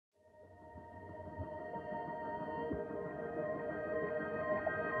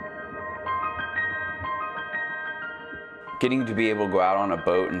Getting to be able to go out on a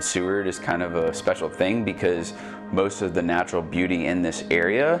boat in Seward is kind of a special thing because most of the natural beauty in this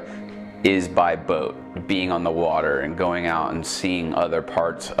area is by boat, being on the water and going out and seeing other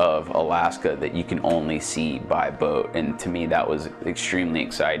parts of Alaska that you can only see by boat. And to me, that was extremely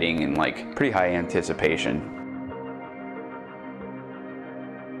exciting and like pretty high anticipation.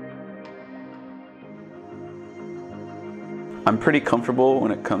 I'm pretty comfortable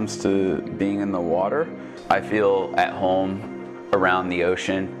when it comes to being in the water. I feel at home around the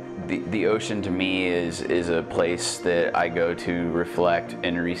ocean. The ocean to me is a place that I go to reflect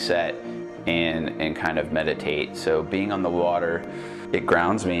and reset and kind of meditate. So being on the water, it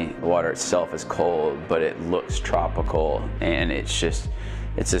grounds me. The water itself is cold, but it looks tropical, and it's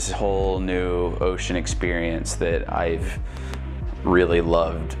this whole new ocean experience that I've really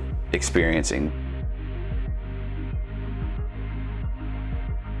loved experiencing.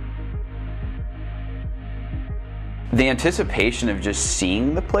 The anticipation of just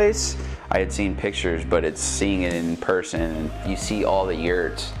seeing the place, I had seen pictures, but it's seeing it in person, and you see all the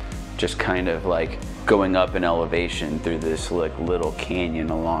yurts just kind of like going up in elevation through this like little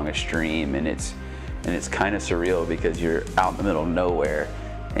canyon along a stream, and it's kind of surreal because you're out in the middle of nowhere,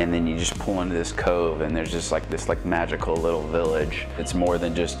 and then you just pull into this cove, and there's just like this like magical little village. It's more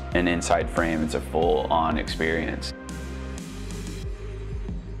than just an inside frame, it's a full-on experience.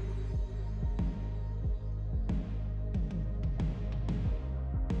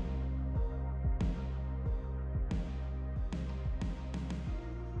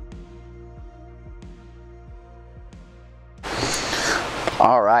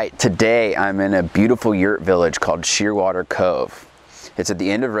 All right, today I'm in a beautiful yurt village called Shearwater Cove. It's at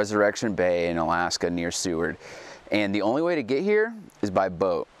the end of Resurrection Bay in Alaska near Seward. And the only way to get here is by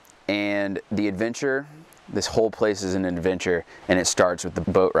boat. And the adventure, this whole place is an adventure, and it starts with the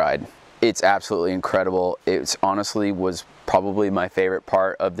boat ride. It's absolutely incredible. It's honestly was probably my favorite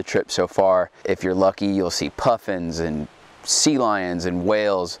part of the trip so far. If you're lucky, you'll see puffins and sea lions and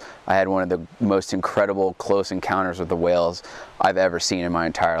whales. I had one of the most incredible close encounters with the whales I've ever seen in my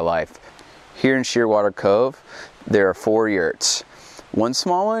entire life. Here in Shearwater Cove, there are 4 yurts. 1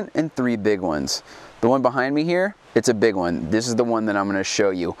 small one and 3 big ones. The one behind me here, it's a big one. This is the one that I'm going to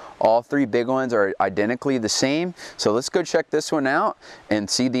show you. All 3 big ones are identically the same. So let's go check this one out and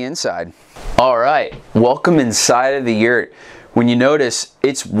see the inside. All right, welcome inside of the yurt. When you notice,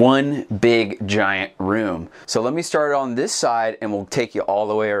 it's one big giant room. So let me start on this side and we'll take you all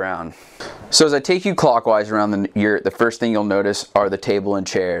the way around. So as I take you clockwise around the yurt, the first thing you'll notice are the table and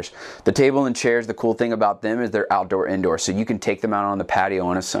chairs. The table and chairs, the cool thing about them is they're outdoor indoor. So you can take them out on the patio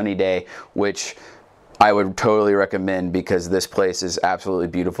on a sunny day, which I would totally recommend because this place is absolutely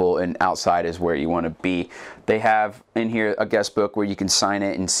beautiful and outside is where you want to be. They have in here a guest book where you can sign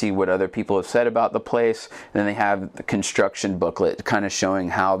it and see what other people have said about the place. And then they have the construction booklet kind of showing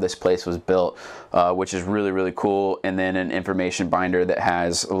how this place was built, which is really, really cool. And then an information binder that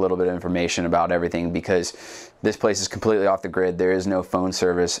has a little bit of information about everything because this place is completely off the grid. There is no phone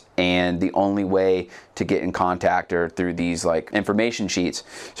service, and the only way to get in contact are through these like information sheets.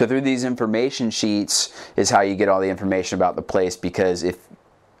 So through these information sheets is how you get all the information about the place, because if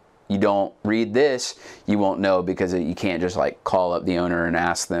you don't read this, you won't know, because you can't just like call up the owner and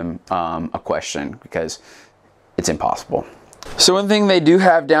ask them a question because it's impossible. So one thing they do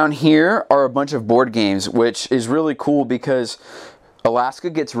have down here are a bunch of board games, which is really cool because Alaska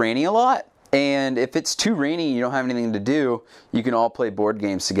gets rainy a lot. And if it's too rainy and you don't have anything to do, you can all play board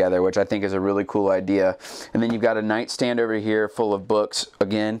games together, which I think is a really cool idea. And then you've got a nightstand over here full of books.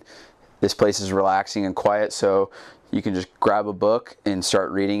 Again, this place is relaxing and quiet, so you can just grab a book and start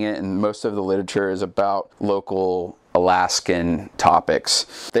reading it. And most of the literature is about local Alaskan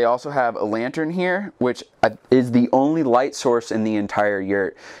topics. They also have a lantern here, which is the only light source in the entire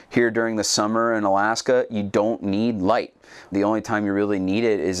yurt. Here during the summer in Alaska, you don't need light. The only time you really need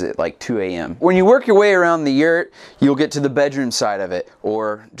it is at like 2 a.m. When you work your way around the yurt, you'll get to the bedroom side of it,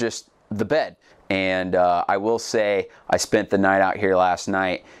 or just the bed. And I will say, I spent the night out here last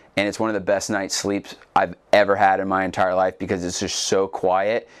night, and it's one of the best night's sleeps I've ever had in my entire life because it's just so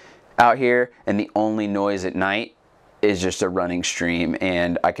quiet out here, and the only noise at night is just a running stream.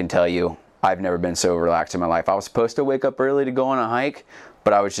 And I can tell you, I've never been so relaxed in my life. I was supposed to wake up early to go on a hike,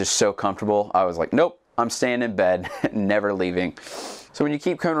 but I was just so comfortable. I was like, nope, I'm staying in bed, never leaving. So when you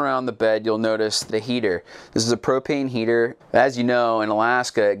keep coming around the bed, you'll notice the heater. This is a propane heater. As you know, in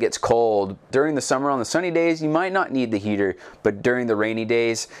Alaska, it gets cold. During the summer, on the sunny days, you might not need the heater, but during the rainy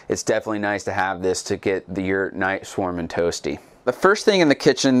days, it's definitely nice to have this to get the yurt nice, warm, and toasty. The first thing in the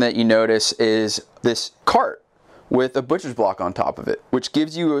kitchen that you notice is this cart with a butcher's block on top of it, which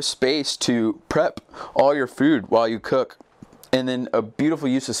gives you a space to prep all your food while you cook. And then a beautiful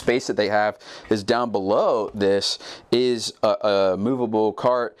use of space that they have is down below this is a movable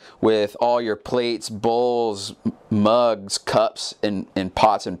cart with all your plates, bowls, mugs, cups, and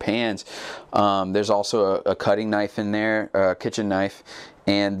pots and pans. There's also a cutting knife in there, a kitchen knife.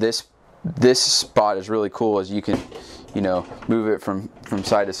 And this spot is really cool, as you can, you know, move it from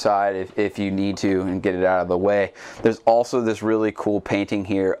side to side if you need to and get it out of the way. There's also this really cool painting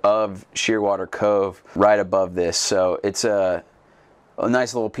here of Shearwater Cove right above this, so it's a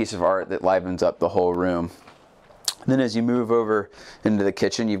nice little piece of art that livens up the whole room. Then as you move over into the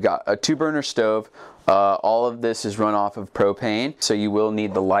kitchen, you've got a 2-burner stove. All of this is run off of propane, so you will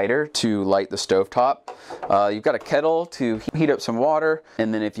need the lighter to light the stovetop. You've got a kettle to heat up some water,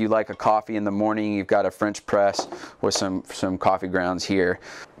 and then if you like a coffee in the morning, you've got a French press with some coffee grounds here.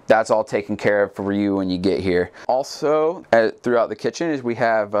 That's all taken care of for you when you get here. Also, throughout the kitchen is we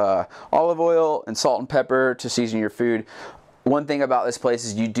have olive oil and salt and pepper to season your food. One thing about this place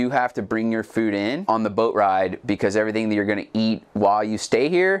is you do have to bring your food in on the boat ride, because everything that you're going to eat while you stay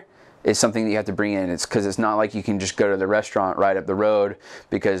here is something that you have to bring in. It's because it's not like you can just go to the restaurant right up the road,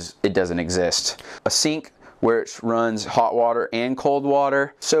 because it doesn't exist. A sink where it runs hot water and cold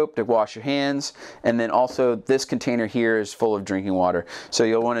water, soap to wash your hands, and then also this container here is full of drinking water. So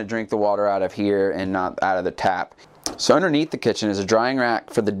you'll want to drink the water out of here and not out of the tap. So underneath the kitchen is a drying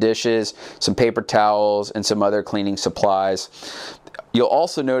rack for the dishes, some paper towels, and some other cleaning supplies. You'll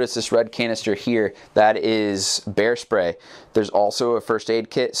also notice this red canister here, that is bear spray. There's also a first aid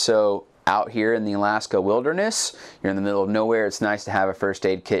kit, so out here in the Alaska wilderness, you're in the middle of nowhere, it's nice to have a first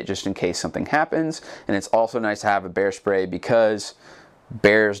aid kit just in case something happens. And it's also nice to have a bear spray because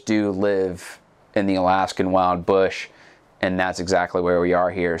bears do live in the Alaskan wild bush, and that's exactly where we are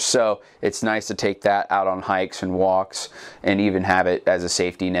here. So it's nice to take that out on hikes and walks, and even have it as a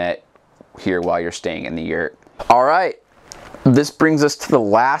safety net here while you're staying in the yurt. All right, this brings us to the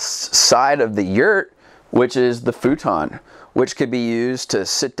last side of the yurt, which is the futon, which could be used to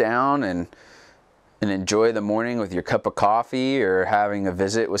sit down and enjoy the morning with your cup of coffee or having a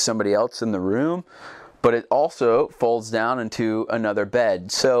visit with somebody else in the room. But it also folds down into another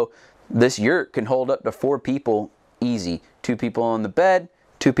bed. So this yurt can hold up to 4 people easy. 2 people on the bed,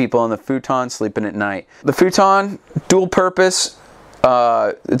 2 people on the futon sleeping at night. The futon, dual purpose,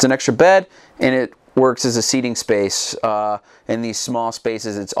 it's an extra bed, and it works as a seating space. In these small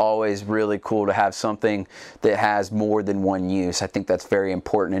spaces, it's always really cool to have something that has more than one use. I think that's very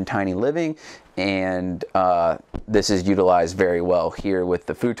important in tiny living, and this is utilized very well here with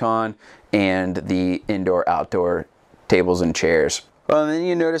the futon and the indoor-outdoor tables and chairs. Well, and then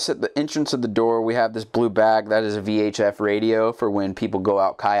you notice at the entrance of the door, we have this blue bag. That is a VHF radio for when people go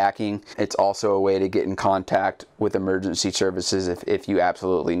out kayaking. It's also a way to get in contact with emergency services if you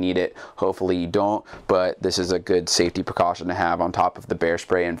absolutely need it. Hopefully you don't, but this is a good safety precaution to have on top of the bear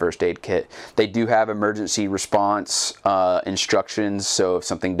spray and first aid kit. They do have emergency response instructions, so if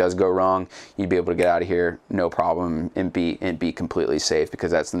something does go wrong, you'd be able to get out of here no problem and be completely safe,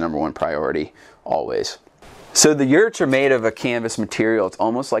 because that's the #1 priority always. So the yurts are made of a canvas material. It's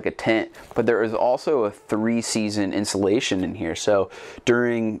almost like a tent, but there is also a 3-season insulation in here. So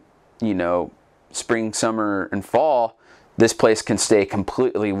during, you know, spring, summer, and fall, this place can stay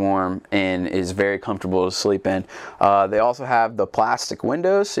completely warm and is very comfortable to sleep in. They also have the plastic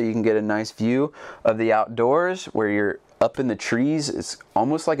windows, so you can get a nice view of the outdoors where you're up in the trees. It's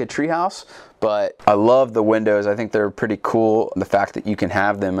almost like a treehouse, but I love the windows. I think they're pretty cool. The fact that you can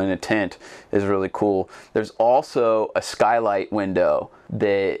have them in a tent is really cool. There's also a skylight window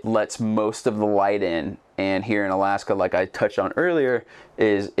that lets most of the light in, and here in Alaska, like I touched on earlier,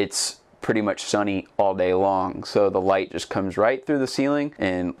 it's pretty much sunny all day long, so the light just comes right through the ceiling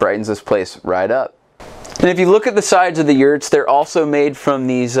and brightens this place right up. And if you look at the sides of the yurts, they're also made from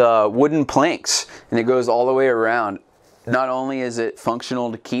these wooden planks, and it goes all the way around. Not only is it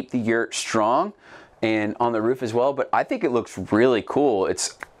functional to keep the yurt strong and on the roof as well, but I think it looks really cool.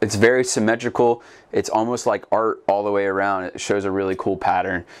 It's very symmetrical. It's almost like art all the way around. It shows a really cool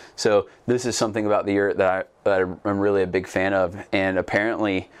pattern. So this is something about the yurt that I'm really a big fan of. And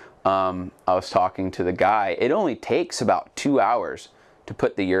apparently, I was talking to the guy, it only takes about 2 hours to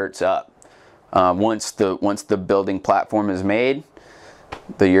put the yurts up. Once the building platform is made,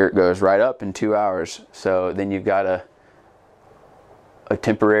 the yurt goes right up in 2 hours. So then you've got a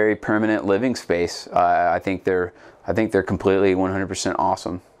temporary permanent living space. I think they're completely 100%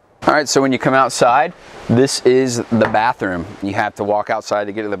 awesome. All right, so when you come outside, this is the bathroom. You have to walk outside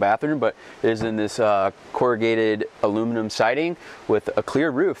to get to the bathroom, but it is in this corrugated aluminum siding with a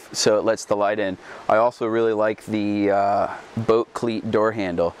clear roof, so it lets the light in. I also really like the boat cleat door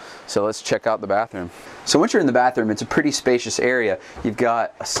handle. So let's check out the bathroom. So once you're in the bathroom, it's a pretty spacious area. You've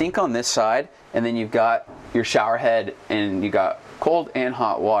got a sink on this side, and then you've got your shower head, and you got cold and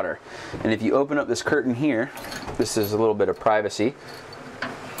hot water. And if you open up this curtain here, this is a little bit of privacy.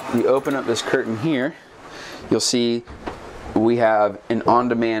 You open up this curtain here, you'll see we have an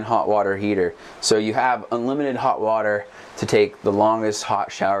on-demand hot water heater. So you have unlimited hot water to take the longest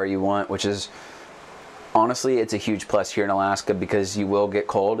hot shower you want, which is, honestly, it's a huge plus here in Alaska because you will get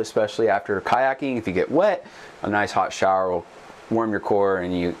cold, especially after kayaking. If you get wet, a nice hot shower will warm your core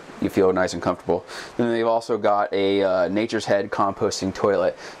and you feel nice and comfortable. Then they've also got a Nature's Head composting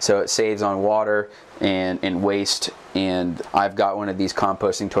toilet, so it saves on water and waste. And I've got one of these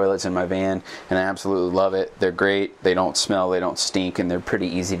composting toilets in my van, and I absolutely love it. They're great, they don't smell, they don't stink, and they're pretty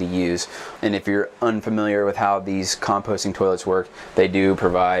easy to use. And if you're unfamiliar with how these composting toilets work, they do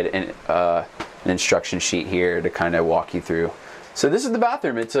provide an instruction sheet here to kind of walk you through. So this is the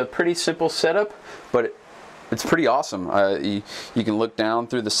bathroom. It's a pretty simple setup, but it's pretty awesome. You can look down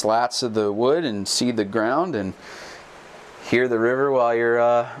through the slats of the wood and see the ground and hear the river while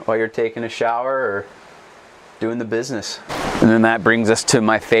you're taking a shower or doing the business. And then that brings us to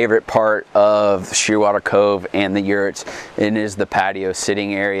my favorite part of Shearwater Cove and the yurts. It is the patio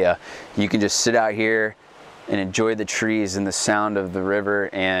sitting area. You can just sit out here and enjoy the trees and the sound of the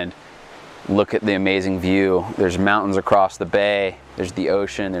river and look at the amazing view. There's mountains across the bay, there's the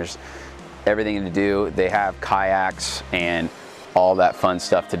ocean, there's everything to do. They have kayaks and all that fun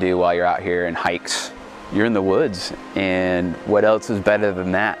stuff to do while you're out here, and hikes. You're in the woods, and what else is better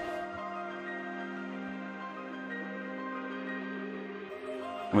than that?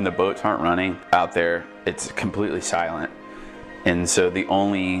 When the boats aren't running out there, it's completely silent. And so the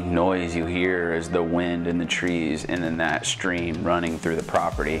only noise you hear is the wind and the trees and then that stream running through the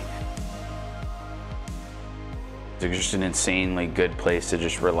property. It's just an insanely good place to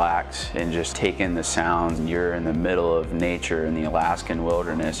just relax and just take in the sounds. You're in the middle of nature in the Alaskan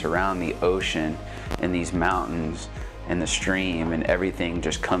wilderness, around the ocean and these mountains and the stream, and everything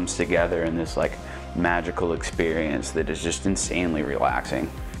just comes together in this like magical experience that is just insanely relaxing.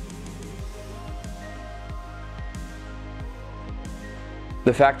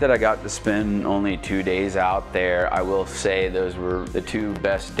 The fact that I got to spend only 2 days out there, I will say those were the 2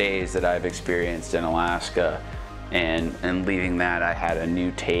 best days that I've experienced in Alaska. And leaving that, I had a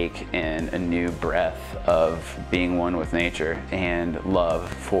new take and a new breath of being one with nature and love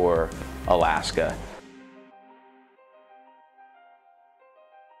for Alaska.